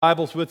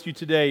Bibles with you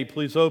today,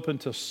 please open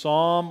to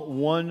Psalm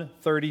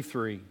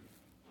 133.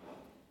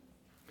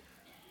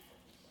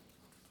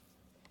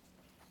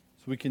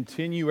 As we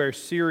continue our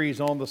series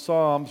on the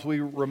Psalms,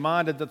 we're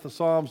reminded that the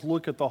Psalms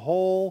look at the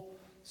whole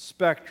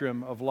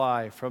spectrum of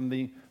life, from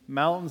the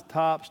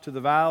mountaintops to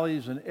the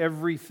valleys and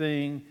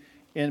everything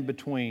in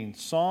between.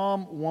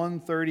 Psalm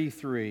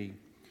 133,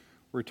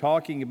 we're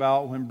talking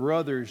about when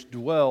brothers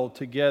dwell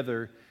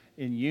together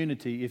in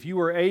unity. If you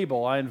are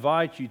able, I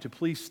invite you to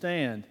please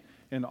stand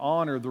and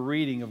honor the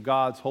reading of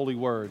God's holy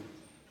word.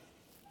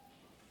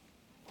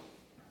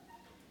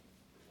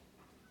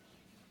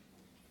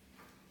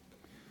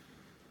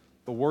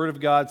 The word of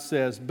God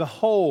says,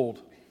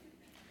 "Behold,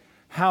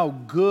 how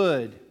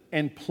good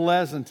and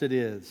pleasant it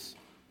is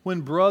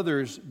when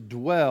brothers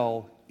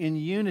dwell in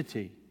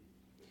unity.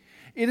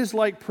 It is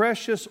like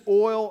precious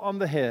oil on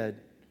the head,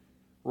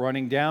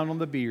 running down on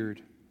the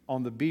beard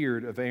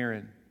of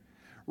Aaron,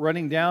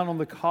 running down on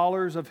the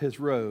collars of his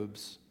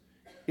robes.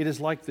 It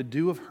is like the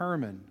dew of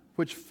Hermon,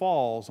 which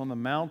falls on the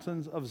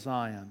mountains of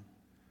Zion.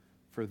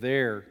 For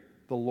there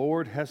the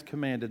Lord has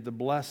commanded the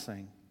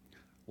blessing,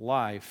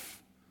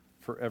 life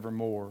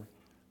forevermore."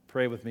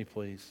 Pray with me,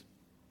 please.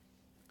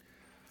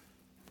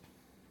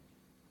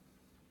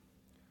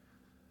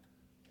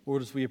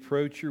 Lord, as we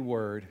approach your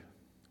word,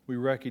 we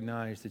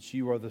recognize that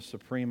you are the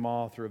supreme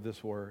author of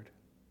this word.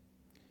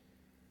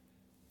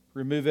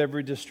 Remove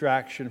every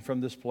distraction from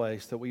this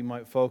place that we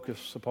might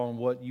focus upon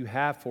what you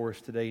have for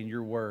us today in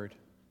your word.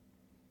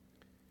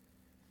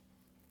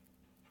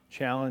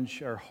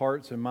 Challenge our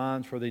hearts and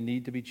minds where they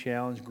need to be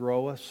challenged.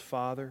 Grow us,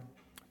 Father.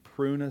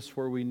 Prune us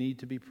where we need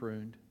to be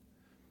pruned.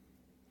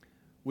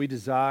 We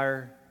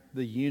desire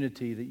the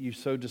unity that you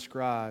so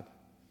describe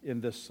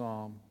in this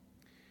psalm.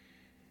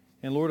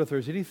 And Lord, if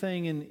there's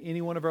anything in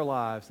any one of our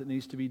lives that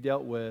needs to be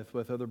dealt with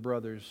other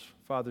brothers,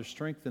 Father,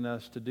 strengthen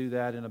us to do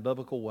that in a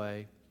biblical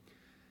way,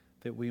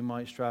 that we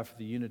might strive for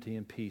the unity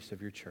and peace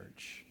of your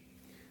church.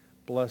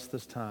 Bless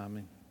this time,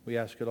 and we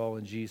ask it all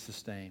in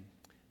Jesus' name.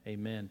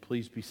 Amen.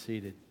 Please be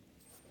seated.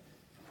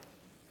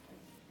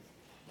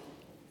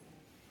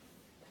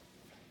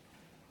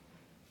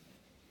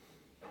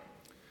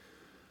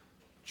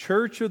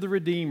 Church of the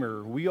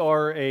Redeemer. We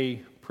are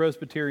a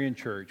Presbyterian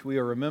church. We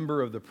are a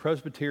member of the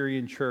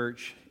Presbyterian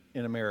Church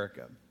in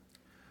America.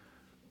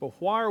 But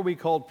why are we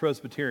called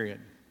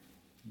Presbyterian?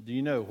 Do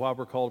you know why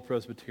we're called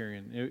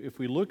Presbyterian? If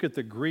we look at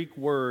the Greek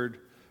word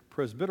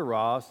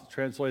presbyteros,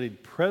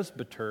 translated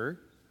presbyter,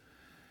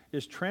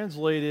 is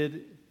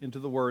translated into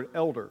the word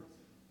elder.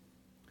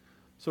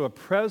 So a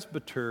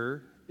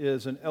presbyter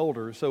is an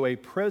elder. So a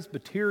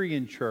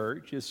Presbyterian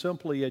church is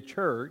simply a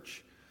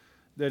church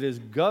that is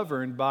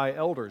governed by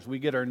elders. We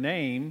get our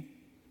name,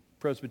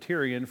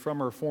 Presbyterian,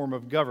 from our form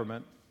of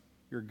government.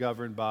 You're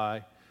governed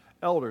by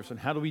elders. And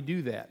how do we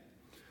do that?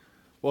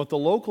 Well, at the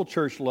local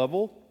church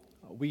level,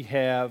 we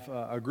have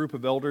a group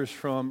of elders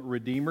from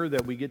Redeemer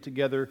that we get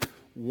together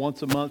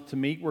once a month to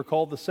meet. We're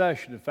called the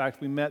Session. In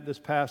fact, we met this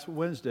past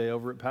Wednesday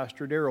over at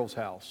Pastor Darrell's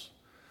house.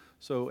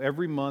 So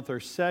every month, our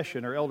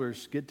session, our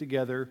elders get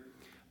together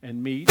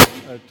and meet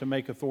to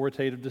make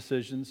authoritative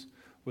decisions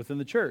within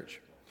the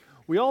church.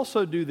 We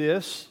also do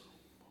this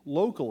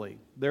locally.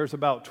 There's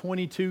about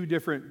 22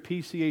 different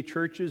PCA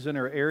churches in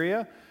our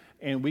area,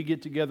 and we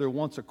get together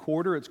once a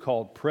quarter. It's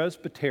called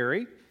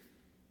Presbytery.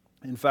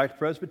 In fact,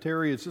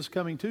 Presbytery is this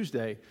coming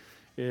Tuesday.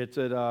 It's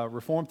at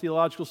Reformed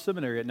Theological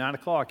Seminary at 9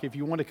 o'clock. If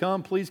you want to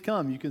come, please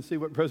come. You can see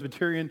what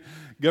Presbyterian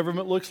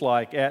government looks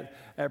like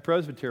at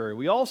Presbytery.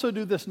 We also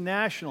do this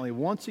nationally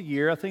once a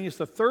year. I think it's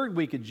the third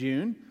week of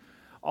June.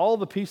 All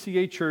the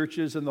PCA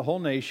churches in the whole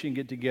nation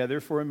get together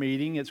for a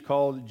meeting. It's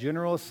called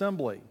General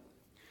Assembly.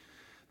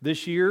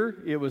 This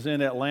year, it was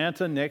in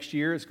Atlanta. Next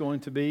year, it's going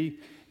to be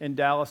in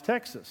Dallas,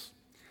 Texas.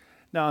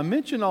 Now, I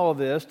mention all of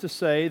this to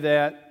say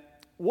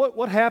that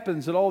what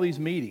happens at all these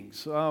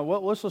meetings?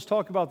 Let's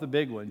talk about the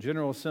big one,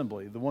 General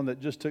Assembly, the one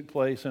that just took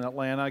place in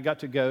Atlanta. I got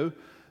to go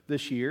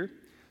this year.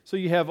 So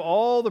you have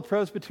all the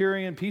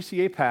Presbyterian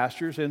PCA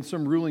pastors and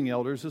some ruling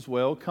elders as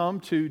well come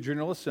to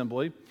General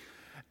Assembly.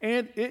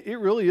 And it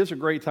really is a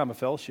great time of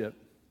fellowship.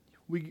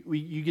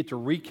 You get to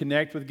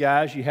reconnect with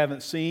guys you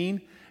haven't seen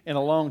in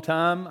a long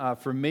time.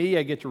 For me,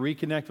 I get to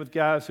reconnect with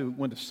guys who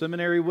went to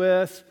seminary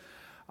with.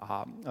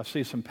 I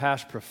see some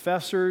past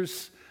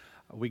professors.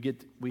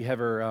 We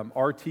have our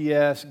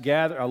RTS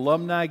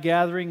alumni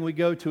gathering we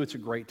go to. It's a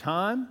great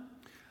time.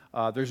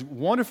 There's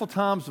wonderful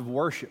times of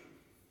worship.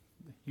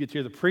 You get to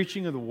hear the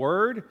preaching of the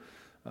Word.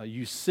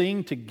 You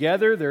sing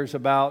together. There's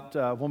about,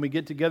 when we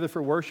get together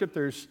for worship,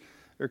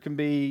 there can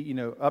be,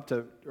 up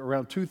to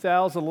around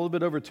 2,000, a little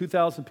bit over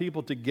 2,000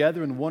 people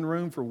together in one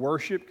room for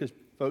worship because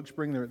folks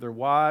bring their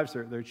wives,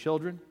 their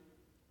children.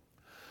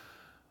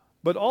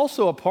 But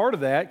also a part of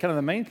that, kind of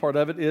the main part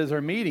of it, is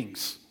our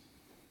meetings.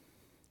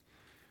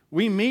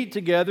 We meet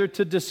together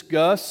to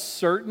discuss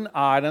certain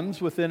items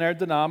within our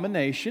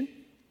denomination.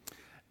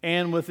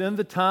 And within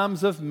the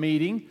times of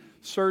meeting,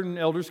 certain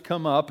elders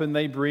come up and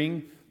they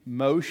bring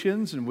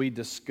motions and we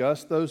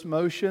discuss those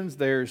motions.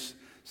 There's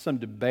some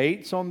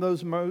debates on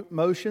those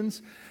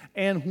motions.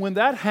 And when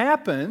that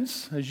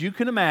happens, as you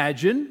can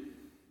imagine,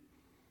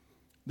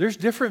 there's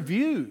different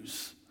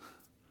views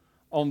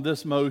on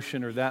this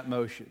motion or that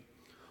motion.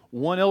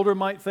 One elder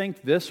might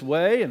think this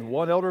way, and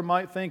one elder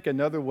might think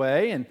another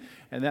way, and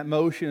that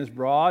motion is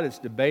brought. It's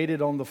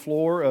debated on the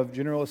floor of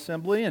General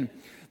Assembly, and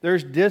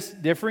there's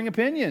differing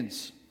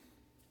opinions.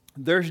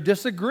 There's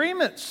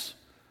disagreements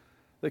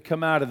that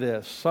come out of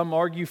this. Some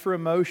argue for a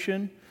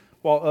motion,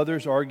 while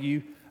others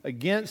argue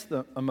against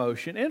the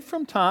motion. And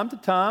from time to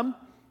time,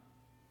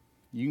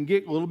 you can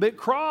get a little bit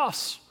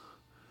cross.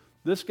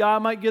 This guy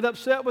might get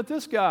upset with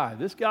this guy.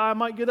 This guy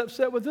might get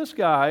upset with this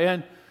guy.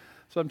 And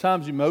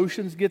sometimes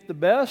emotions get the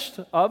best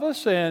of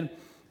us, and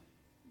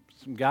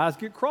some guys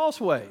get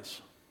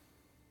crossways.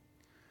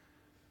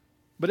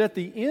 But at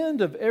the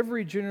end of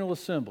every General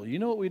Assembly, you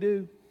know what we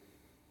do?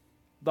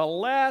 The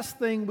last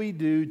thing we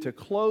do to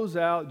close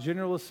out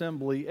General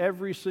Assembly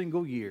every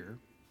single year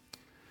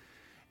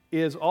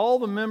is all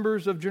the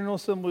members of General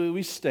Assembly,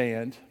 we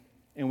stand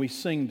and we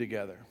sing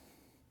together.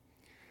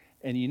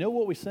 And you know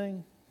what we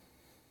sing?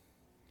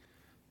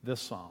 This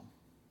psalm.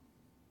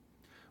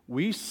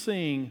 We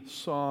sing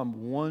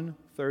Psalm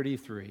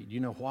 133. Do you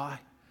know why?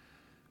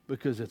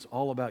 Because it's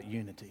all about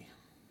unity.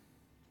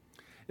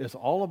 It's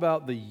all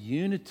about the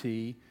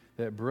unity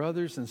that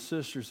brothers and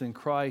sisters in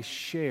Christ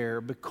share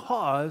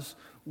because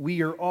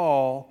we are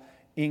all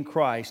in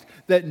Christ.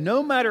 That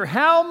no matter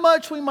how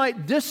much we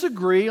might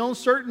disagree on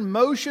certain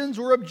motions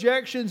or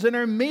objections in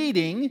our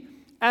meeting,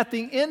 at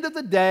the end of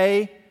the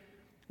day,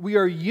 we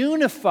are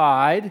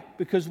unified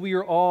because we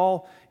are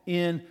all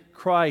in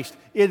Christ.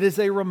 It is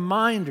a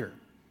reminder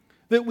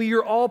that we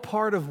are all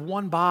part of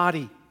one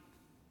body.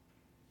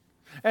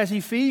 As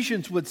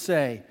Ephesians would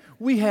say,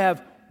 we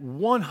have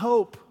one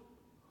hope,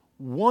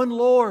 one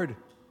Lord,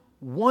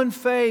 one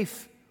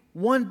faith,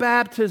 one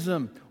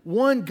baptism,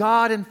 one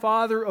God and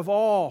Father of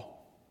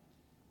all.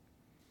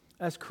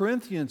 As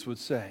Corinthians would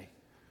say,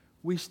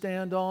 we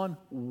stand on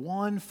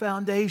one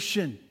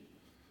foundation,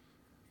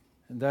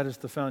 and that is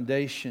the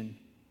foundation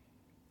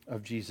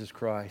of Jesus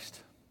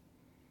Christ.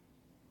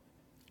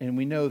 And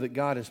we know that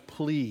God is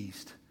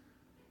pleased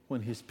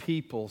when His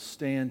people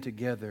stand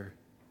together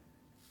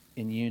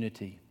in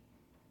unity.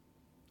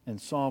 And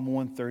Psalm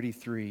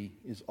 133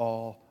 is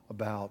all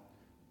about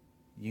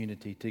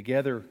unity.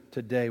 Together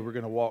today, we're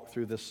going to walk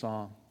through this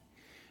psalm.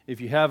 If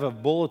you have a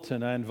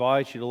bulletin, I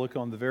invite you to look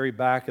on the very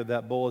back of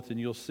that bulletin.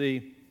 You'll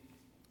see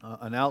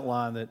an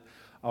outline that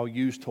I'll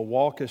use to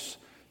walk us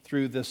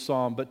through this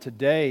psalm. But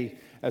today,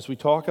 as we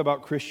talk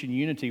about Christian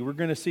unity, we're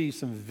going to see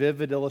some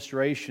vivid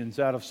illustrations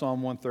out of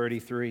Psalm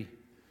 133.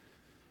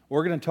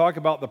 We're going to talk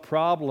about the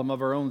problem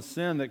of our own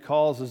sin that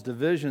causes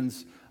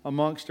divisions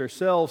amongst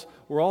ourselves.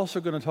 We're also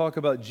going to talk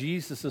about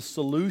Jesus'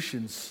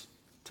 solutions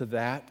to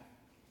that.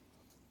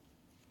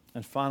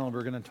 And finally,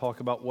 we're going to talk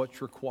about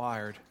what's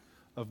required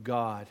of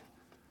God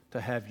to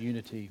have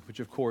unity, which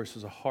of course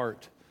is a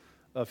heart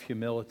of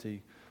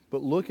humility.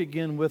 But look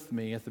again with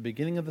me at the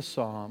beginning of the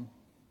psalm,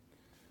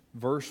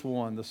 verse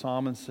 1. The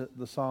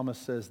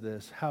psalmist says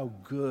this: "How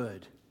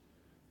good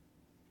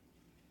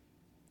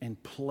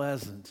and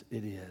pleasant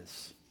it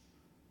is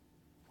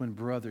when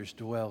brothers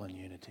dwell in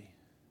unity."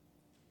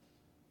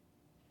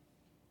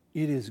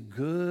 It is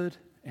good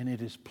and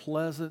it is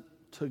pleasant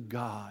to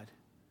God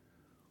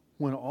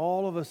when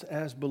all of us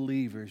as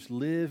believers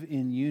live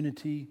in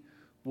unity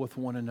with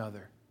one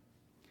another.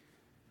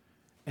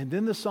 And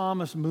then the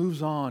psalmist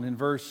moves on in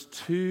verse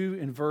 2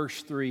 and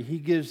verse 3. He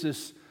gives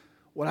us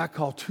what I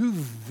call two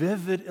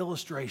vivid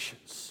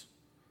illustrations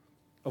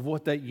of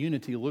what that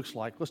unity looks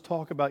like. Let's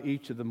talk about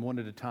each of them one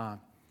at a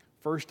time.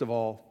 First of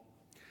all,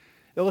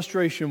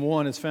 illustration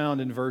 1 is found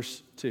in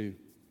verse 2.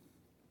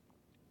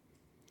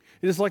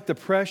 It is like the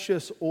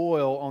precious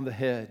oil on the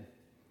head,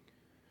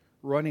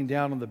 running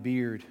down on the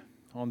beard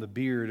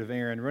of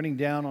Aaron, running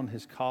down on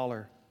his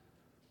collar,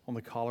 on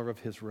the collar of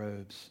his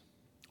robes.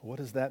 What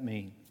does that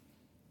mean?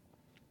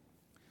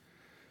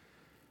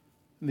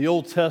 In the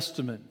Old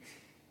Testament,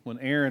 when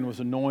Aaron was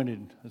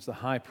anointed as the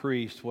high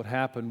priest, what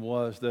happened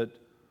was that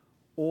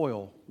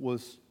oil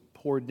was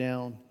poured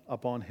down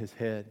upon his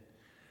head.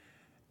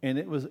 And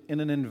it was in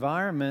an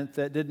environment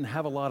that didn't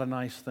have a lot of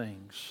nice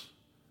things.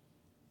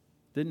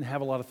 Didn't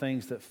have a lot of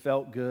things that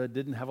felt good.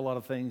 Didn't have a lot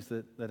of things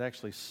that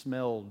actually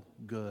smelled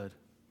good.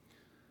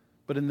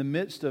 But in the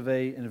midst of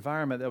an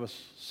environment that was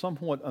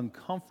somewhat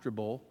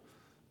uncomfortable,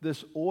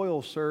 this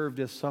oil served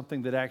as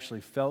something that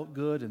actually felt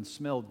good and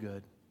smelled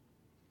good.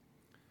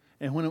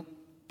 And when it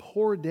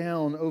poured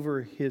down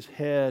over his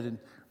head and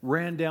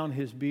ran down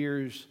his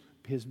beard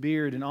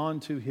and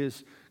onto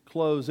his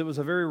clothes, it was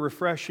a very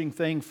refreshing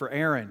thing for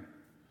Aaron.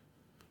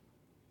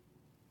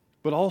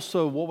 But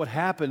also what would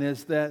happen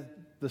is that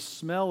the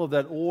smell of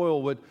that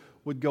oil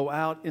would go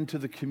out into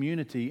the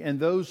community, and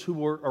those who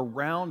were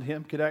around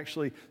him could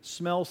actually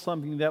smell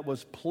something that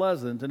was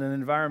pleasant in an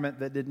environment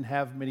that didn't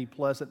have many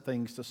pleasant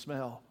things to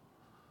smell.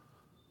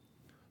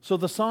 So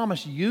the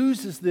psalmist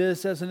uses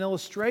this as an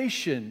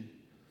illustration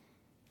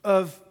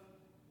of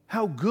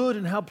how good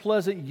and how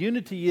pleasant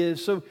unity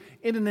is. So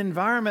in an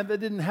environment that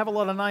didn't have a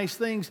lot of nice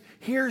things,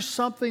 here's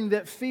something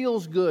that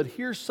feels good.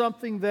 Here's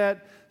something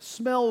that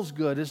smells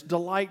good. It's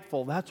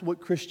delightful. That's what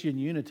Christian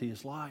unity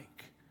is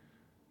like.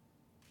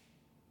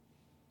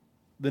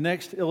 The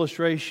next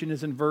illustration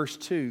is in verse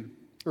 3.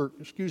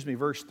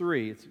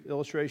 It's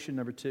illustration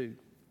number 2.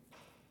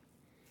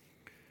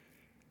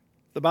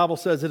 The Bible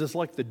says it is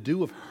like the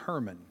dew of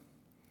Hermon,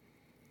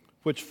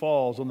 which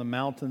falls on the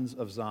mountains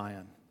of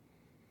Zion.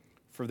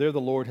 For there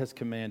the Lord has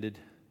commanded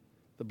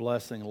the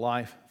blessing,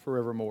 life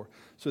forevermore.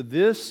 So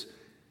this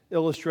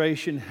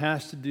illustration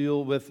has to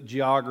deal with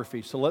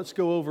geography. So let's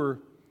go over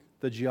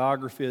the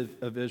geography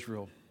of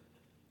Israel.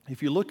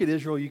 If you look at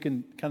Israel, you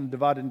can kind of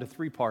divide it into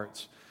 3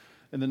 parts.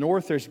 In the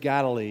north, there's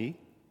Galilee.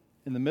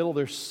 In the middle,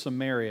 there's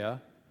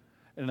Samaria.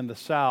 And in the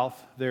south,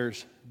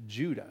 there's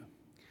Judah.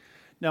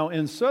 Now,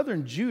 in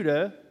southern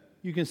Judah,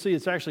 you can see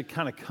it's actually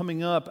kind of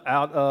coming up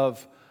out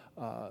of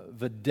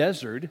the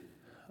desert,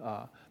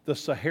 the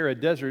Sahara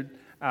Desert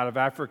out of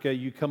Africa.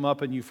 You come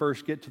up and you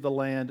first get to the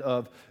land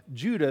of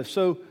Judah.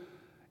 So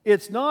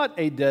it's not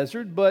a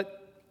desert,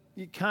 but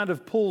it kind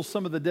of pulls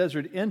some of the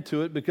desert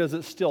into it because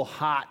it's still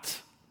hot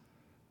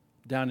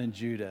down in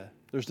Judah.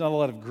 There's not a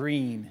lot of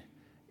green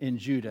in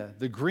Judah.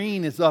 The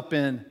green is up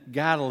in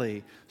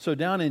Galilee. So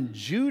down in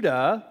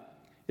Judah,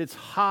 it's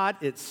hot,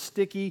 it's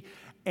sticky,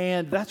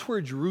 and that's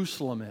where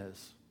Jerusalem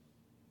is,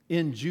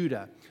 in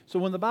Judah. So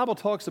when the Bible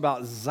talks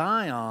about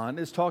Zion,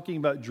 it's talking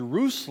about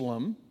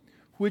Jerusalem,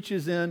 which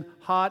is in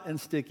hot and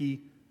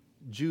sticky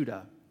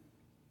Judah.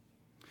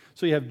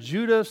 So you have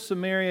Judah,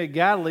 Samaria,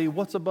 Galilee.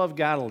 What's above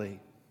Galilee?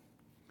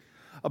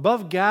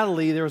 Above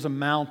Galilee, there was a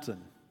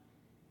mountain.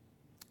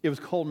 It was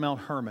called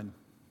Mount Hermon.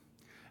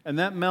 And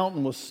that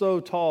mountain was so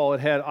tall, it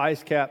had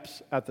ice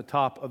caps at the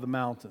top of the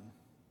mountain.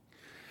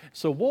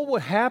 So what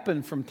would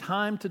happen from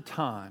time to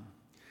time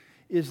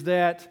is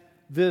that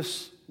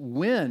this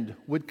wind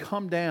would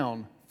come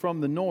down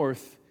from the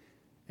north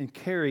and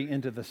carry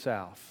into the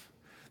south.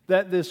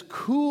 That this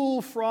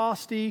cool,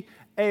 frosty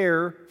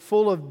air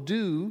full of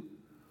dew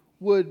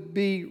would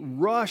be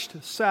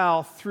rushed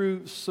south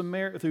through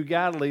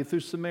Galilee,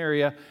 through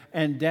Samaria,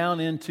 and down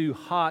into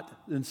hot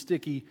and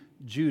sticky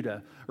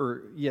Judah.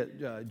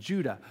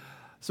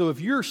 So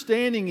if you're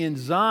standing in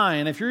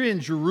Zion, if you're in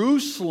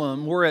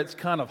Jerusalem where it's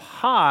kind of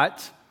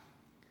hot,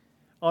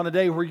 on a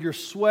day where you're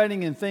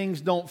sweating and things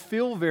don't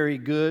feel very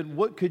good,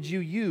 what could you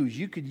use?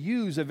 You could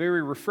use a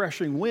very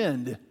refreshing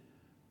wind.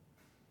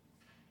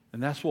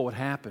 And that's what would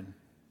happen.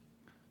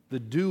 The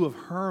dew of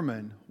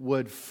Hermon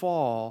would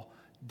fall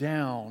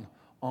down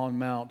on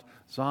Mount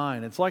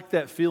Zion. It's like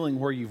that feeling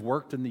where you've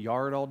worked in the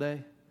yard all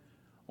day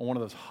on one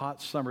of those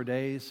hot summer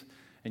days,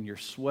 and you're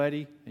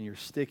sweaty and you're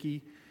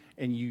sticky,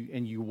 and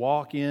you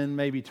walk in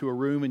maybe to a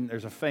room and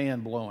there's a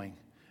fan blowing,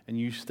 and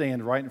you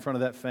stand right in front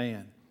of that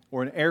fan,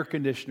 or an air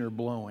conditioner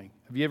blowing.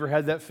 Have you ever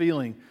had that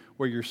feeling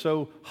where you're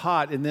so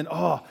hot and then,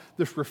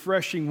 this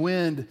refreshing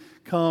wind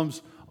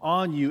comes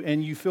on you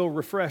and you feel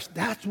refreshed?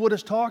 That's what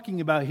it's talking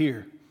about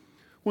here.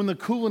 When the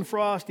cool and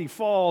frosty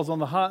falls on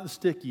the hot and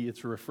sticky,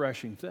 it's a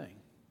refreshing thing.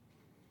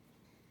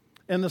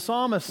 And the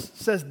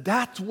psalmist says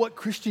that's what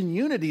Christian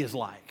unity is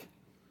like.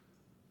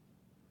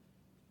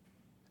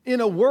 In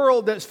a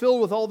world that's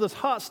filled with all this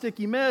hot,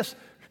 sticky mess,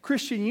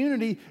 Christian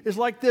unity is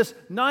like this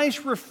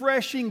nice,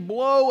 refreshing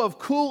blow of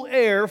cool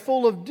air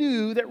full of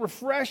dew that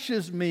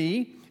refreshes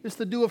me. It's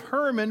the dew of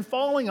Hermon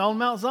falling on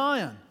Mount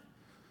Zion.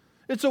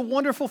 It's a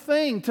wonderful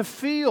thing to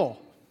feel.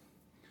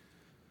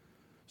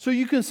 So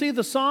you can see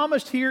the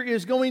psalmist here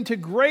is going to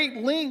great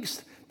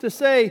lengths to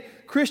say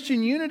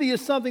Christian unity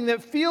is something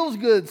that feels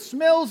good,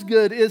 smells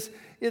good.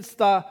 It's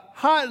the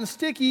hot and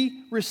sticky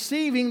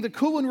receiving the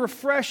cool and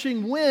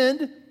refreshing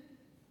wind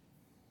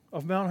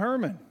of Mount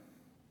Hermon.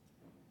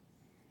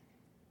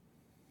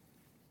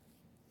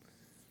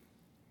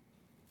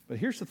 But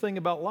here's the thing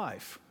about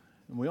life,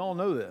 and we all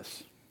know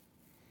this,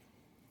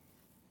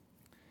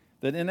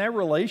 that in our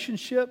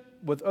relationship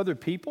with other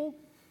people,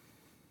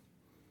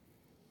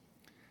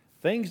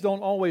 things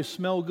don't always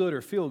smell good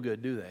or feel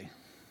good, do they?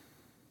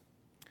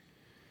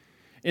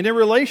 In a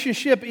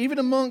relationship, even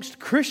amongst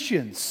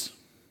Christians,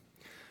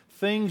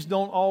 things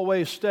don't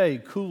always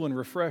stay cool and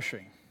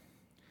refreshing.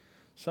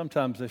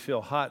 Sometimes they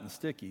feel hot and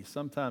sticky.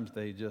 Sometimes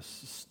they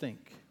just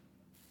stink.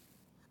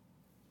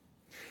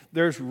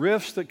 There's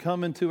rifts that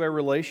come into our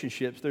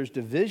relationships. There's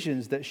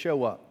divisions that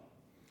show up.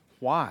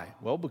 Why?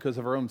 Well, because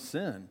of our own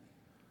sin,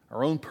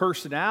 our own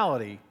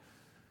personality,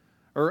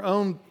 our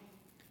own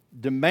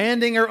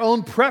demanding our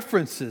own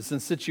preferences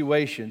and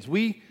situations.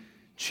 We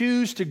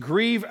choose to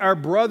grieve our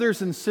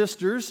brothers and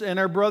sisters, and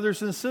our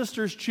brothers and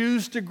sisters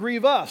choose to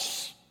grieve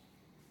us.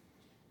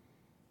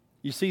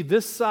 You see,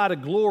 this side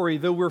of glory,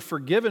 though we're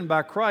forgiven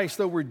by Christ,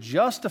 though we're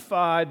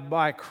justified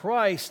by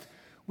Christ,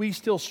 we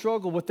still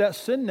struggle with that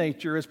sin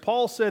nature. As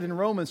Paul said in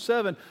Romans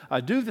 7,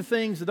 I do the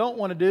things I don't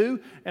want to do,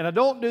 and I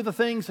don't do the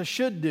things I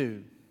should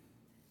do.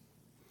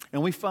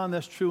 And we find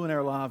that's true in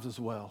our lives as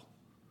well.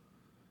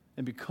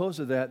 And because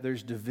of that,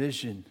 there's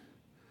division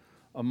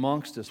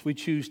amongst us. We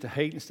choose to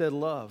hate instead of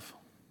love.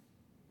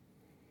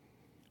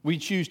 We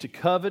choose to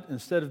covet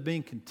instead of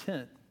being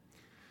content.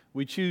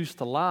 We choose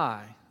to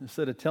lie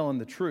instead of telling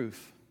the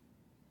truth.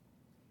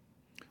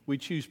 We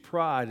choose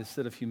pride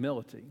instead of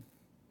humility.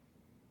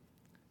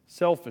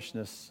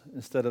 Selfishness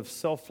instead of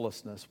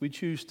selflessness. We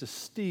choose to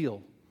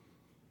steal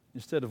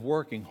instead of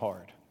working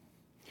hard.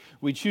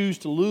 We choose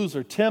to lose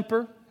our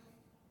temper.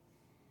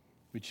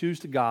 We choose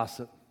to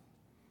gossip.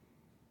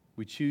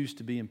 We choose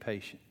to be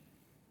impatient.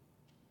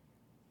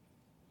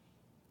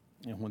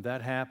 And when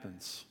that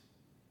happens,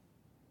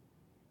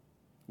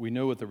 we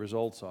know what the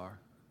results are.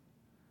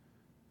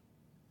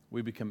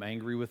 We become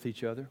angry with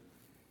each other.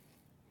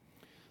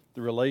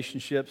 The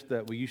relationships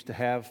that we used to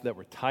have that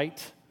were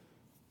tight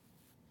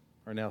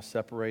are now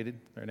separated.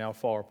 They're now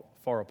far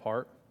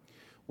apart.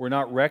 We're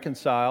not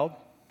reconciled.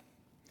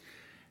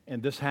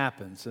 And this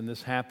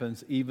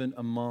happens even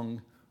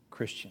among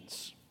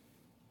Christians.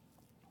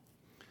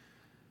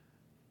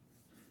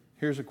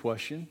 Here's a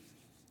question.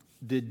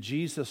 Did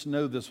Jesus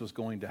know this was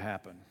going to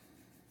happen?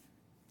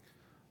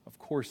 Of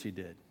course he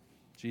did.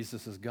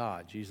 Jesus is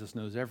God. Jesus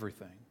knows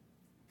everything.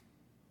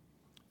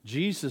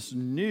 Jesus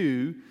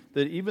knew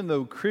that even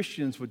though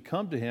Christians would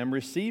come to him,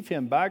 receive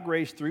him by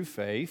grace through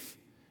faith,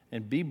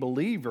 and be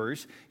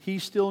believers, he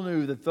still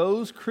knew that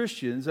those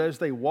Christians, as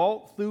they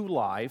walk through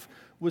life,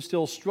 would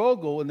still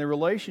struggle in their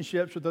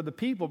relationships with other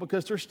people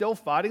because they're still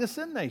fighting a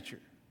sin nature.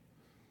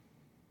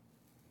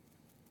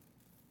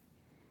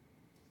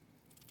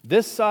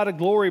 This side of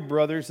glory,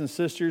 brothers and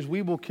sisters,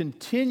 we will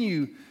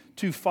continue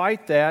to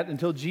fight that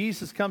until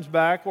Jesus comes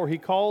back or he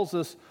calls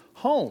us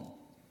home.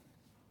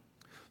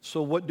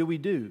 So what do we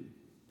do?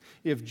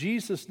 If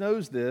Jesus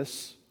knows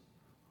this,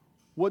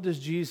 what does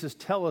Jesus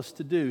tell us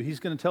to do? He's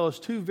going to tell us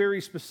two very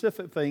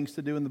specific things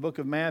to do in the book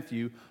of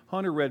Matthew.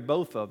 Hunter read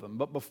both of them.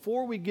 But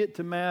before we get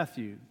to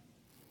Matthew,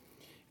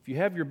 if you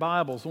have your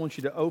Bibles, I want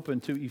you to open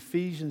to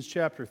Ephesians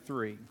chapter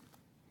 3.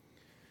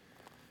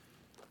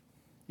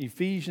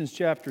 Ephesians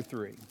chapter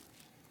 3.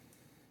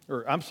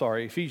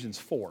 Ephesians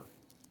 4.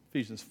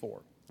 Ephesians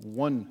 4,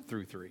 1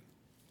 through 3.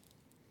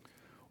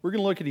 We're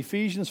going to look at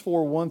Ephesians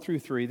 4, 1 through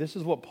 3. This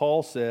is what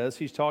Paul says.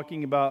 He's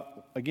talking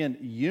about, again,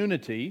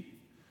 unity.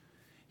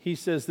 He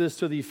says this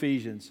to the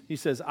Ephesians. He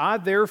says, I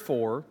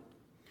therefore,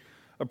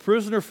 a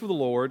prisoner for the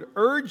Lord,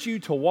 urge you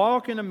to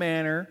walk in a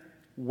manner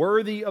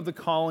worthy of the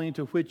calling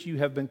to which you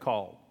have been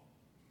called,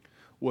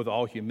 with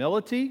all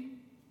humility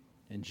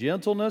and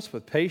gentleness,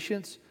 with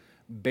patience,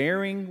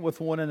 bearing with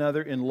one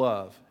another in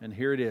love. And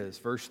here it is,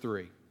 verse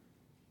 3.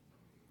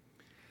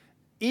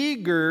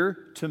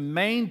 Eager to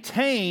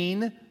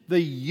maintain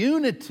the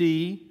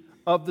unity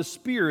of the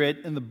Spirit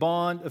in the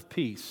bond of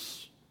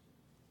peace.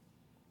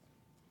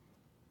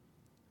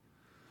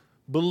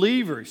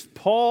 Believers,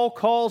 Paul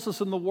calls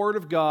us in the Word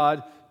of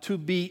God to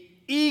be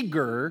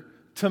eager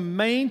to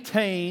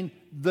maintain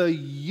the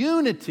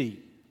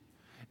unity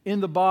in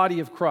the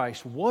body of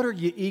Christ. What are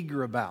you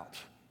eager about?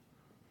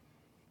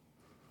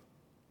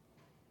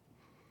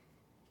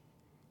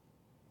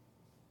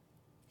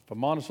 If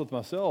I'm honest with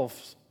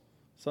myself,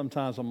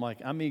 sometimes I'm like,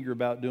 I'm eager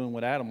about doing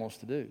what Adam wants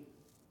to do.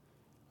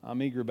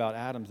 I'm eager about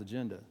Adam's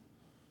agenda.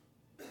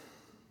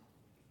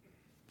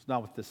 It's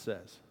not what this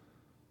says.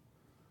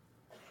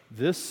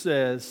 This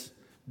says,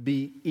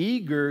 be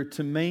eager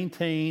to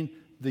maintain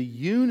the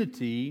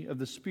unity of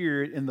the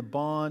Spirit in the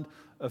bond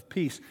of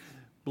peace.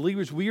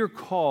 Believers, we are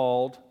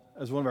called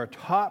as one of our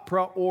top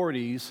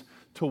priorities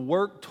to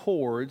work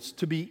towards,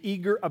 to be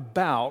eager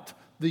about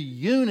the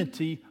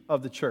unity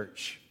of the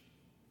church.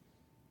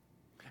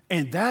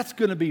 And that's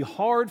going to be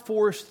hard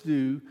for us to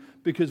do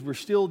because we're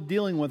still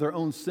dealing with our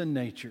own sin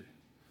nature.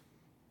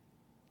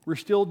 We're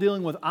still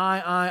dealing with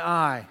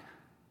I.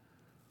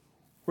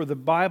 Where the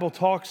Bible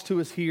talks to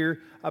us here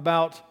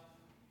about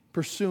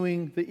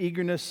pursuing the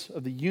eagerness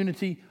of the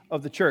unity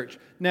of the church.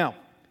 Now,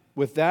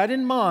 with that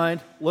in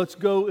mind, let's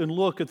go and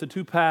look at the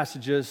two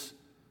passages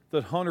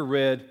that Hunter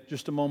read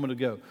just a moment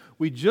ago.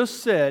 We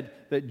just said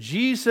that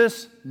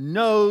Jesus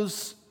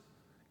knows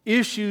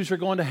issues are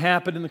going to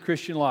happen in the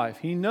Christian life.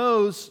 He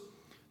knows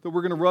that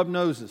we're going to rub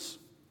noses.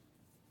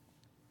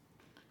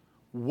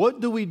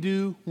 What do we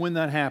do when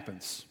that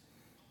happens?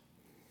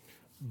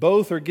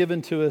 Both are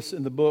given to us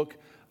in the book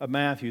of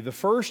Matthew. The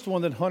first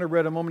one that Hunter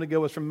read a moment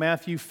ago was from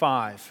Matthew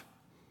 5.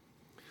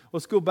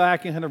 Let's go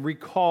back and kind of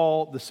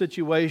recall the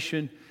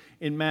situation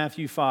in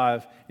Matthew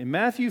 5. In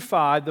Matthew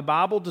 5, the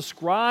Bible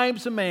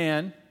describes a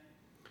man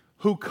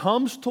who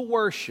comes to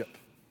worship.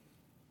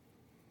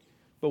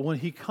 But when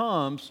he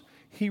comes,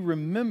 he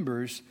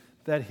remembers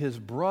that his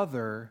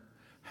brother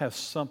has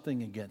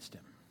something against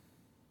him.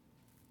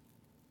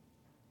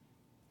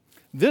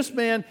 This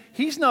man,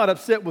 he's not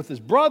upset with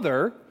his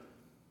brother,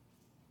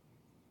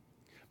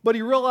 but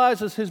he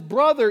realizes his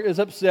brother is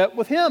upset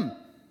with him.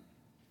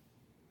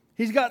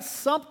 He's got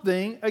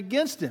something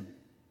against him.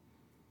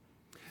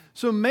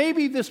 So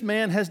maybe this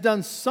man has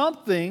done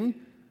something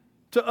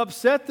to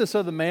upset this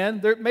other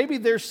man. Maybe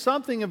there's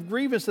something of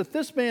grievance that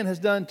this man has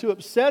done to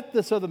upset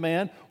this other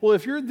man. Well,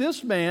 if you're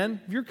this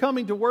man, if you're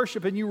coming to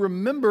worship and you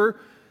remember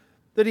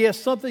that he has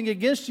something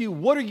against you,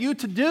 what are you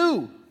to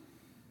do?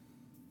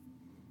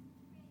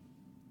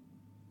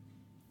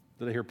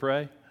 Did I hear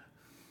pray?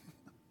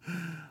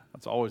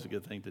 That's always a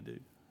good thing to do.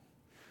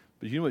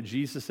 But you know what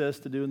Jesus says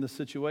to do in this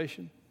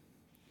situation?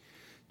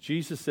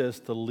 Jesus says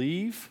to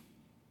leave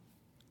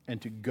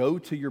and to go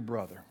to your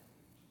brother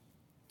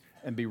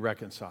and be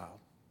reconciled.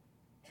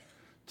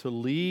 To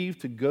leave,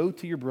 to go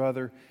to your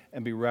brother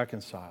and be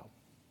reconciled.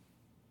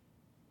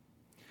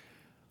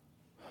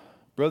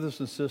 Brothers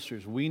and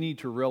sisters, we need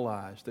to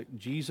realize that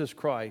Jesus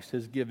Christ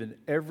has given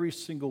every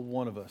single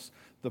one of us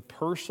the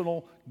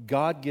personal,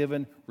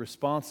 God-given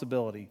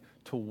responsibility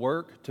to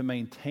work to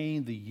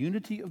maintain the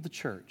unity of the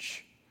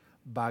church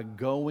by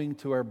going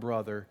to our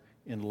brother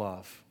in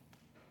love.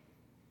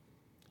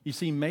 You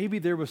see, maybe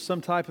there was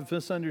some type of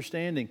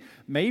misunderstanding.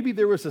 Maybe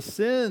there was a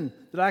sin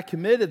that I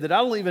committed that I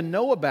don't even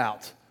know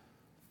about,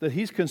 that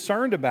he's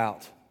concerned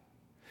about.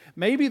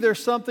 Maybe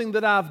there's something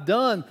that I've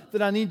done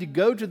that I need to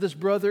go to this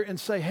brother and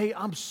say, hey,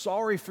 I'm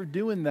sorry for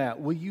doing that.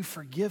 Will you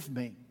forgive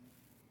me?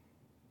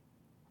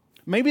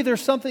 Maybe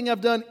there's something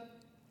I've done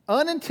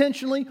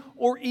unintentionally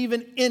or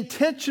even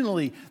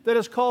intentionally that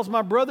has caused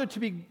my brother to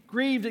be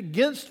grieved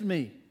against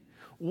me.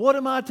 What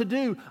am I to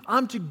do?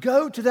 I'm to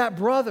go to that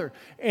brother.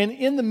 And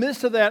in the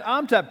midst of that,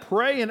 I'm to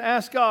pray and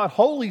ask God,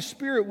 Holy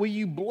Spirit, will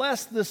you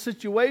bless this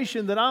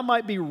situation that I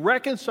might be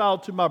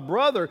reconciled to my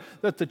brother,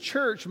 that the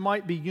church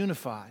might be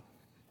unified.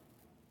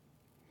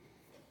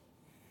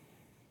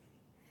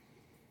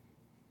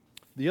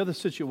 The other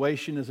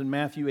situation is in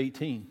Matthew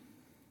 18.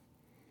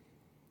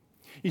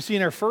 You see,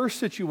 in our first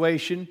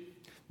situation,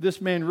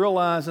 this man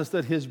realizes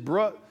that his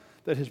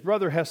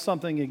brother has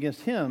something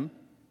against him.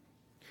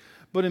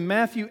 But in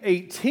Matthew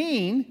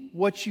 18,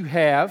 what you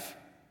have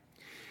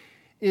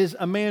is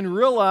a man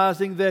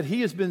realizing that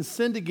he has been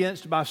sinned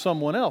against by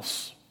someone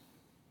else.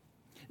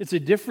 It's a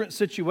different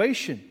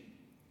situation.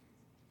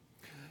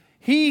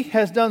 He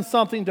has done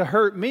something to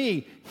hurt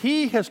me.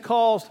 He has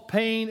caused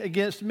pain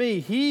against me.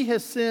 He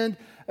has sinned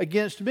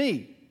against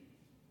me.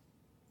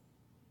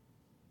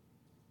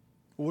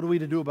 What are we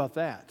to do about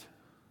that?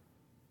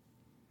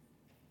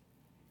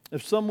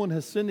 If someone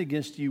has sinned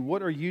against you,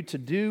 what are you to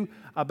do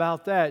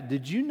about that?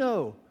 Did you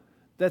know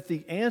that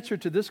the answer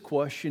to this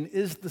question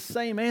is the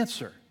same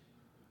answer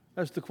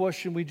as the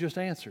question we just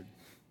answered?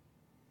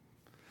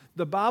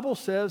 The Bible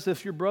says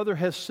if your brother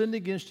has sinned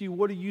against you,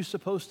 what are you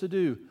supposed to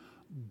do?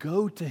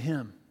 Go to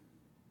him.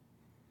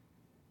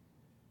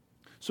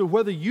 So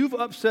whether you've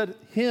upset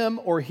him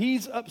or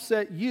he's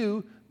upset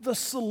you, the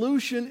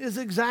solution is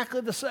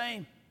exactly the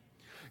same.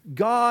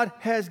 God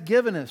has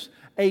given us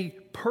a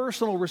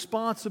personal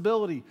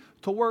responsibility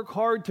to work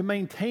hard to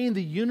maintain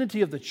the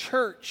unity of the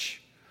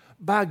church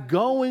by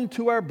going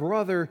to our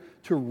brother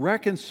to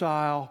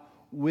reconcile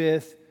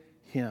with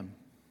him.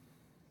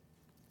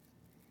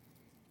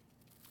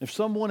 If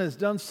someone has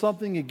done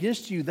something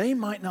against you, they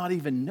might not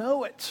even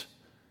know it.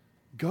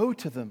 Go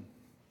to them.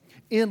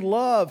 In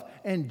love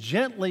and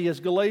gently, as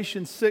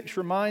Galatians 6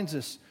 reminds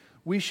us,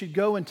 we should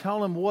go and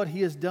tell him what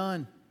he has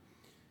done.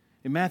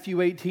 In Matthew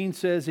 18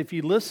 says, if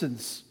he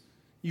listens,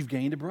 you've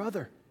gained a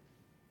brother.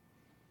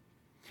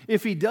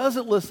 If he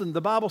doesn't listen,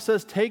 the Bible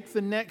says, take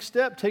the next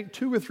step. Take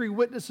 2 or 3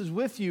 witnesses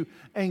with you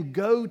and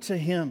go to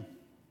him.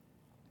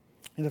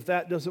 And if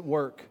that doesn't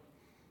work,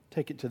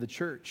 take it to the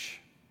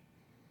church.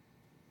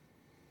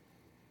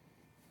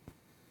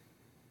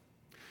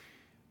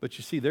 But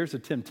you see, there's a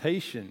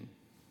temptation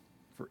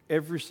for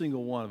every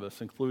single one of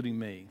us, including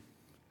me,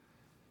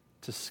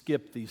 to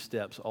skip these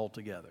steps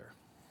altogether.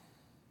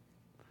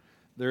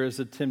 There is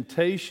a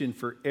temptation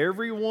for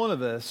every one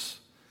of us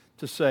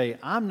to say,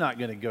 I'm not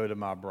going to go to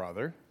my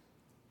brother.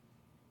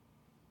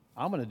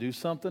 I'm going to do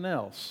something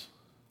else.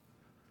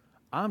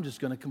 I'm just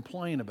going to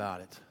complain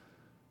about it.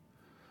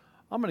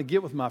 I'm going to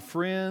get with my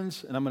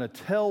friends and I'm going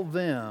to tell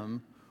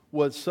them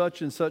what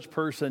such and such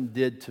person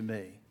did to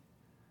me.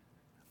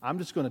 I'm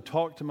just going to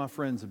talk to my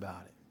friends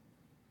about it.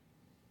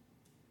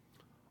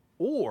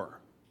 Or,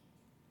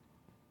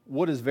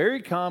 what is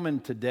very common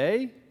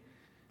today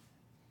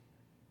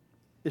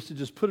is to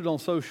just put it on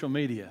social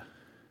media,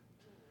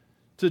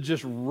 to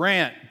just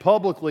rant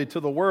publicly to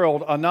the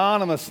world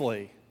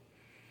anonymously.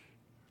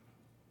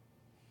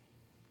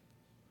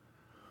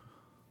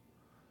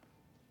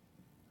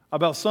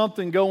 About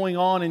something going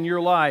on in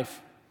your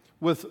life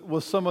with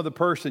some other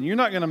person. You're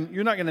not going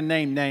to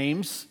name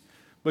names,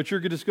 but you're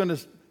just going to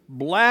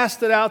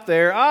blast it out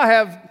there.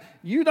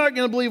 You're not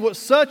going to believe what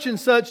such and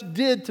such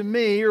did to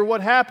me or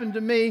what happened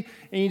to me,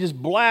 and you just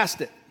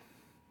blast it.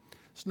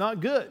 It's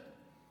not good.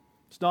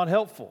 It's not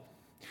helpful.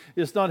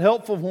 It's not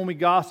helpful when we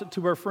gossip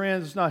to our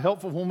friends. It's not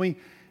helpful when we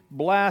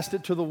blast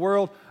it to the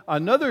world.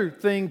 Another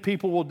thing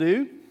people will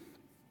do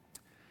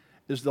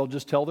is they'll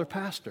just tell their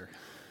pastor,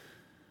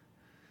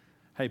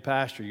 hey,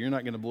 pastor, you're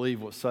not going to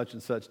believe what such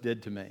and such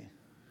did to me.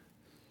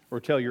 Or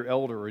tell your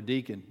elder or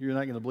deacon, you're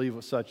not going to believe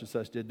what such and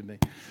such did to me.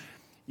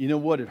 You know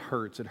what? It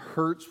hurts. It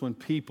hurts when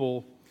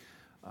people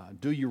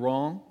do you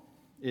wrong.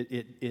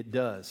 It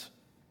does.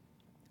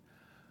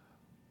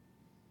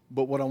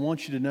 But what I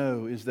want you to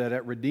know is that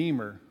at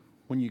Redeemer,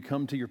 when you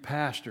come to your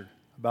pastor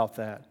about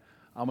that,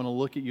 I'm going to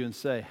look at you and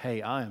say,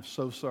 hey, I am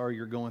so sorry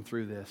you're going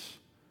through this.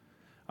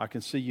 I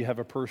can see you have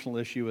a personal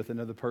issue with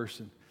another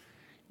person.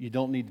 You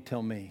don't need to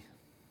tell me.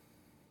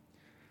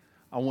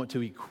 I want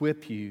to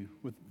equip you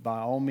with, by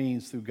all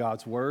means, through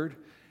God's word,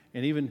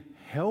 and even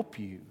help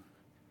you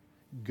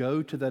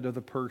go to that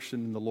other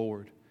person in the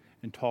Lord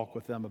and talk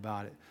with them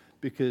about it.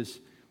 Because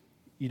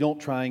you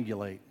don't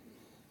triangulate.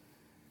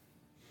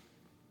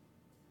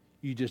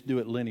 You just do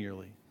it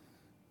linearly.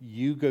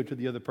 You go to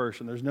the other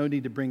person. There's no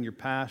need to bring your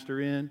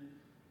pastor in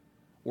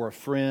or a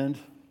friend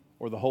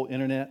or the whole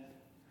internet.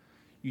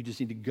 You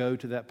just need to go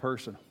to that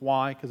person.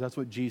 Why? Because that's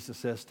what Jesus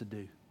says to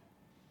do.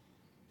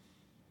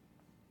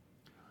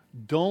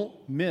 Don't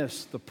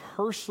miss the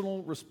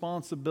personal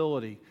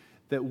responsibility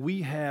that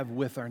we have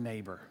with our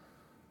neighbor.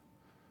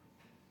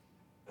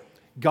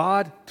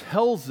 God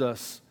tells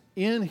us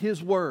in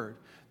His Word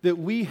that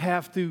we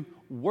have to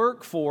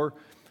work for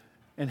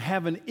and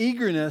have an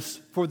eagerness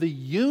for the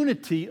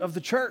unity of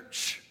the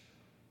church.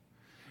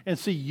 And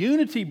see,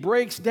 unity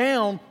breaks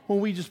down when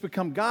we just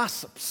become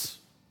gossips.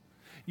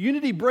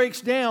 Unity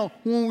breaks down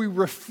when we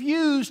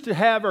refuse to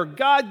have our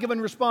God-given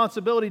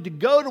responsibility to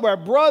go to our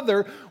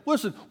brother.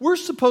 Listen, we're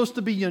supposed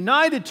to be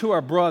united to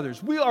our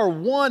brothers. We are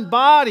one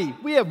body.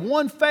 We have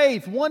one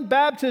faith, one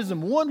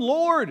baptism, one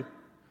Lord.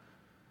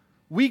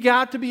 We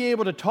got to be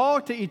able to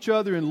talk to each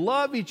other and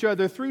love each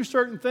other through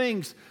certain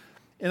things.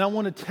 And I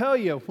want to tell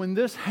you, when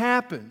this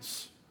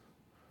happens,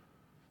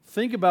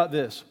 think about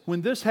this.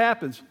 When this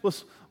happens,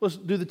 let's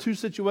do the two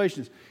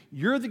situations.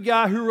 You're the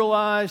guy who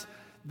realized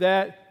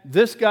that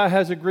this guy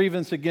has a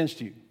grievance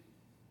against you.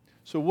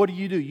 So what do?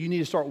 You need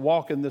to start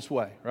walking this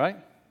way, right?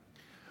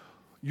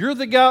 You're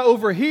the guy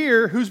over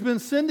here who's been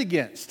sinned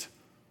against.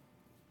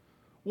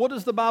 What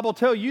does the Bible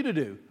tell you to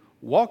do?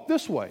 Walk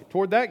this way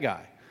toward that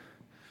guy.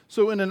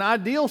 So in an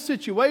ideal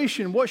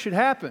situation, what should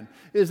happen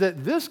is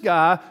that this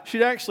guy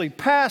should actually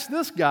pass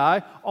this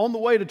guy on the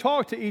way to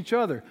talk to each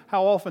other.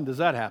 How often does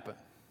that happen?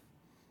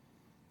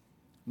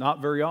 Not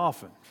very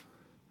often.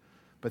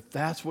 But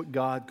that's what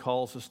God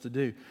calls us to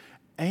do.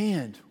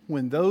 And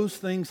when those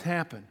things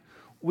happen,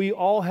 we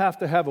all have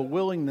to have a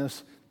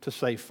willingness to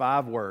say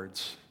 5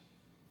 words.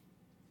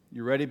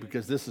 You ready?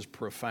 Because this is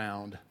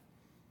profound.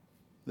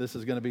 This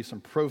is going to be some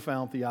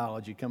profound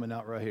theology coming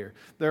out right here.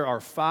 There are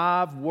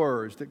 5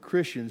 words that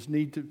Christians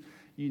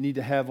you need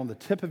to have on the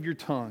tip of your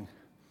tongue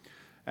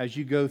as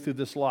you go through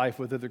this life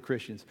with other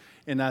Christians.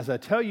 And as I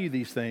tell you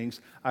these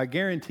things, I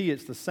guarantee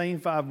it's the same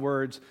 5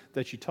 words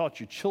that you taught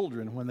your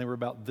children when they were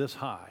about this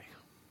high.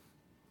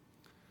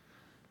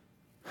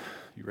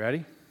 You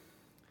ready?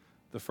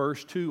 The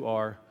first 2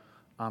 are,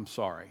 I'm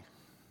sorry.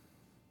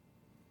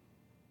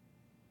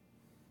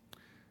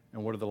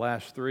 And what are the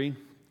last 3?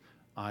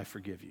 I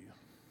forgive you.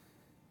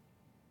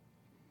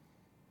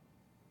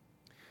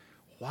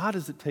 Why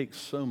does it take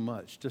so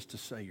much just to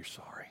say you're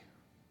sorry?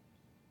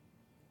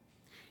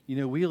 You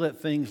know, we let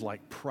things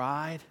like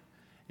pride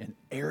and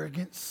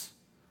arrogance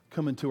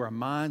come into our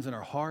minds and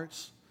our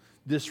hearts.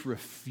 This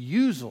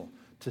refusal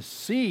to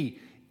see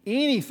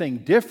anything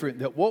different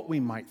than what we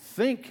might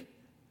think.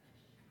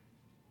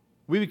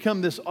 We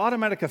become this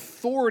automatic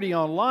authority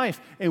on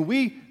life, and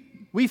we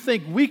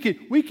think we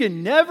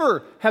can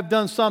never have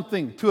done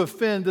something to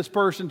offend this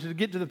person to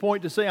get to the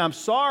point to say, I'm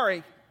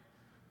sorry.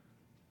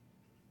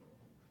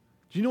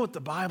 Do you know what the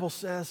Bible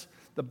says?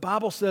 The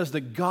Bible says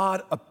that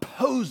God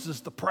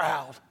opposes the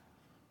proud,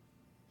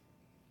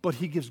 but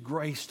He gives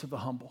grace to the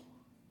humble.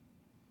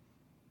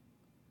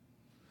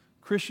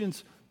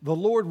 Christians, the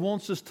Lord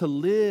wants us to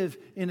live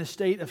in a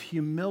state of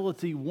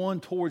humility one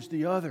towards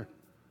the other.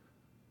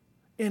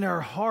 In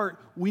our heart,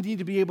 we need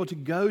to be able to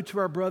go to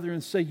our brother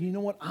and say, you know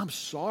what, I'm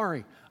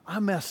sorry. I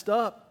messed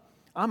up.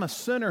 I'm a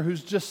sinner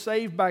who's just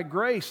saved by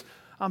grace.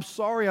 I'm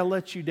sorry I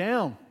let you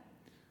down.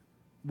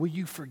 Will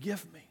you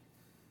forgive me?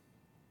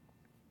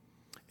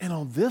 And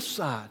on this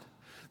side,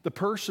 the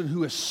person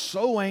who is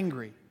so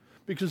angry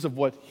because of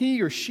what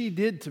he or she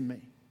did to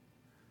me,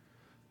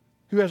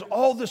 who has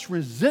all this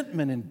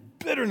resentment and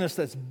bitterness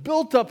that's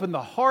built up in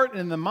the heart and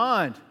in the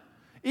mind,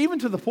 even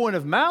to the point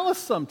of malice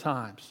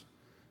sometimes.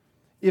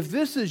 If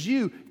this is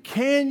you,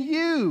 can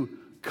you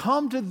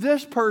come to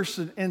this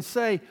person and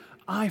say,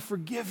 I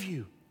forgive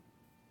you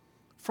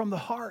from the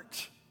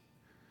heart?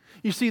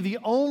 You see, the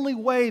only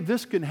way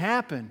this can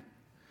happen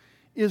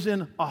is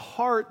in a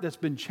heart that's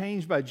been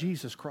changed by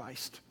Jesus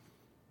Christ.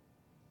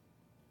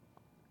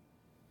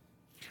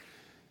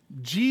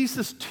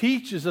 Jesus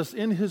teaches us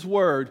in His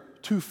Word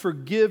to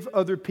forgive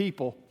other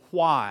people.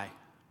 Why?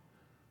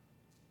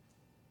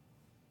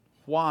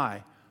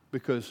 Why?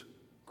 Because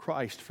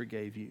Christ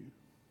forgave you.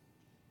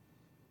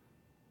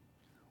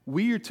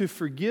 We are to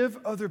forgive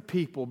other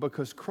people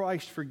because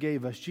Christ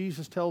forgave us.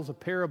 Jesus tells a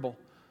parable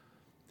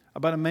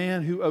about a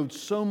man who owed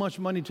so much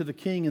money to the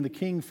king, and the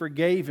king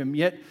forgave him.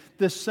 Yet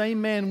this same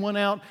man went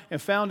out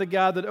and found a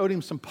guy that owed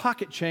him some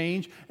pocket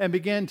change and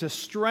began to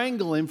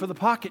strangle him for the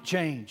pocket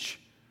change,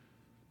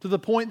 to the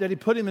point that he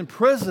put him in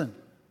prison.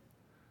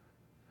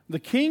 The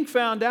king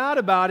found out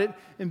about it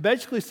and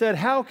basically said,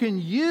 how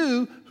can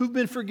you, who've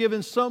been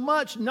forgiven so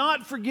much,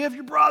 not forgive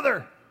your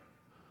brother?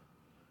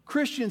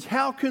 Christians,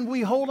 how can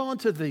we hold on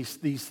to these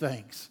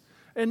things?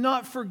 and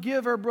not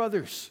forgive our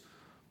brothers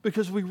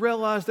because we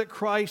realize that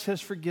Christ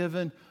has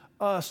forgiven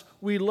us.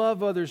 We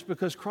love others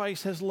because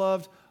Christ has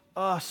loved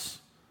us.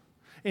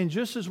 And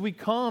just as we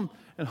come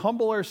and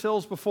humble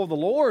ourselves before the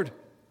Lord,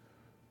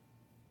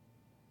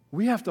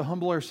 we have to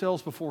humble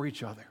ourselves before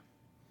each other.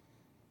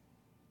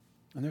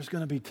 And there's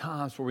going to be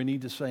times where we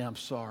need to say, I'm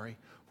sorry,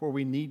 where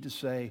we need to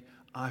say,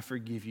 I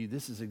forgive you.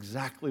 This is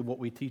exactly what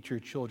we teach our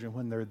children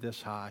when they're this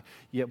high.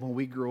 Yet when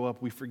we grow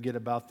up, we forget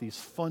about these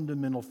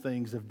fundamental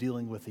things of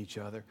dealing with each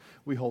other.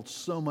 We hold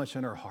so much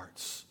in our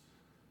hearts.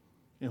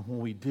 And when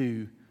we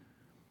do,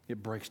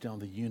 it breaks down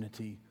the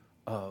unity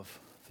of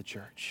the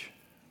church.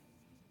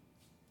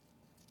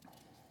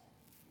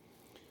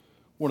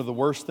 One of the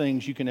worst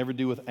things you can ever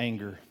do with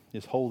anger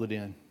is hold it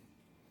in.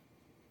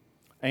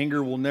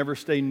 Anger will never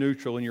stay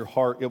neutral in your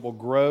heart. It will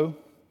grow.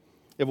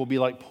 It will be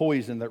like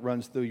poison that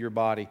runs through your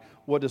body.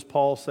 What does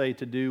Paul say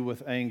to do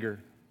with anger?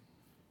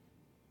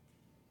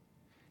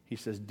 He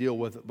says, deal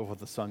with it before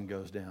the sun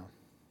goes down.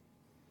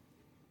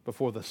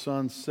 Before the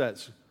sun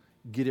sets,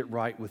 get it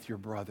right with your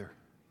brother.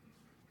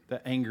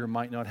 That anger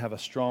might not have a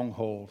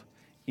stronghold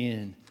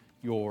in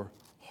your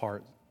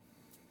heart.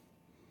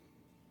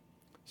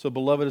 So,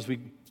 beloved, as we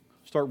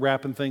start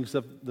wrapping things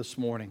up this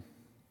morning,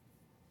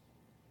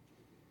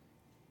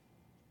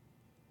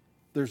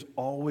 there's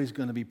always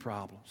going to be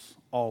problems.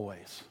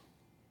 Always.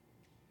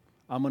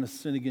 I'm going to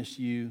sin against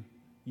you.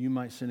 You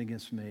might sin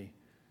against me.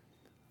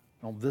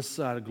 On this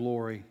side of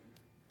glory,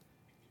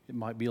 it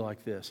might be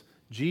like this.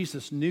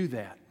 Jesus knew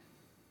that.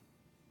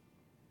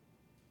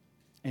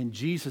 And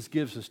Jesus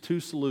gives us two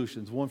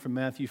solutions, one from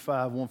Matthew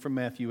 5, one from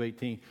Matthew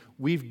 18.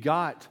 We've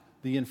got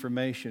the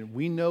information.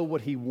 We know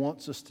what He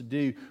wants us to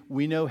do.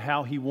 We know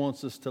how He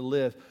wants us to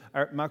live.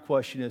 My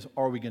question is,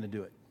 are we going to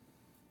do it?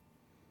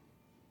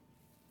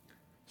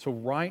 So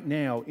right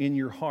now, in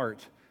your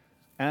heart,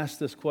 ask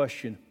this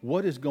question: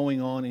 what is going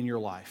on in your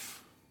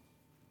life?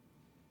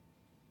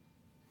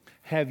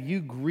 Have you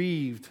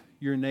grieved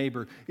your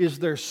neighbor? Is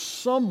there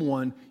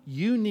someone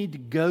you need to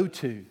go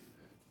to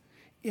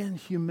in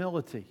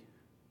humility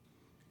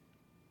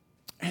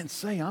and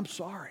say, I'm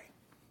sorry.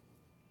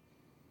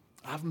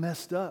 I've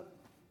messed up.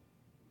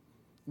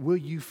 Will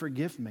you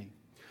forgive me?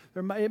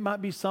 It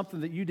might be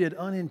something that you did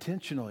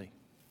unintentionally.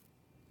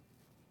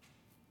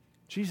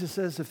 Jesus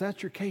says, if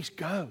that's your case,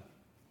 go.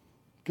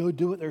 Go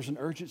do it. There's an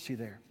urgency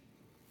there.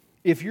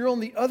 If you're on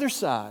the other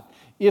side,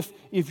 if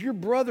your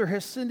brother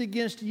has sinned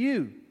against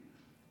you,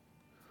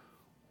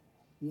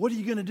 what are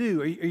you going to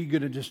do? Are you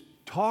going to just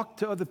talk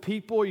to other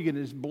people? Are you going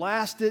to just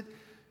blast it?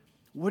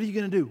 What are you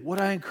going to do? What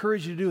I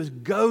encourage you to do is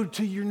go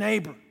to your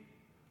neighbor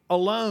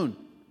alone.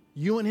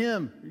 You and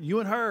him,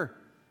 you and her.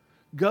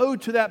 Go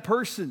to that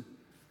person.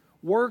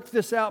 Work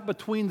this out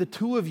between the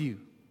two of you.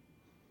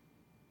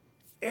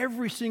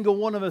 Every single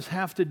one of us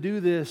have to do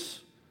this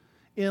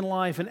in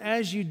life. And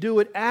as you do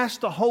it,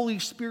 ask the Holy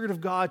Spirit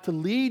of God to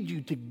lead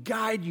you, to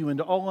guide you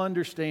into all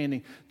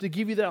understanding, to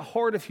give you that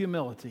heart of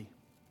humility.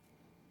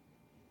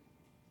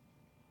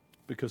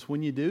 Because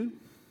when you do,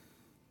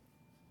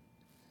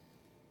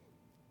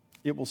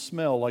 it will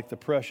smell like the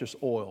precious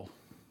oil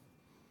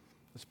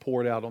that's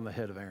poured out on the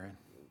head of Aaron,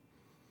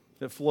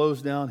 that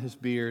flows down his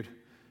beard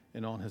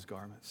and on his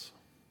garments.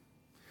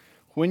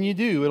 When you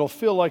do, it'll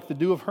feel like the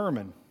dew of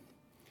Hermon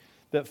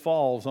that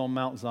falls on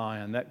Mount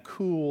Zion, that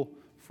cool,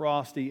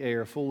 frosty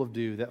air full of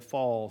dew that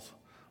falls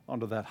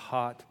onto that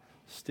hot,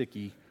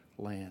 sticky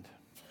land.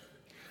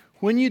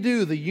 When you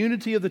do, the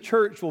unity of the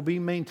church will be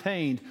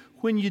maintained.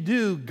 When you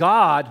do,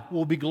 God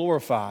will be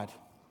glorified.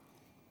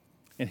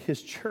 And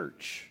His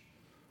church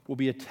will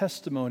be a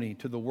testimony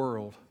to the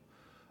world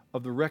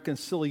of the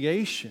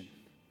reconciliation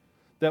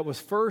that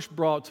was first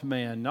brought to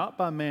man, not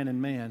by man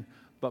and man,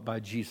 but by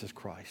Jesus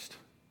Christ,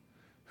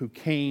 who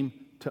came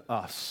to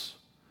us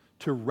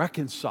to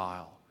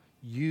reconcile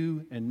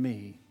you and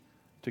me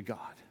to God.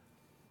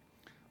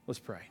 Let's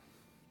pray.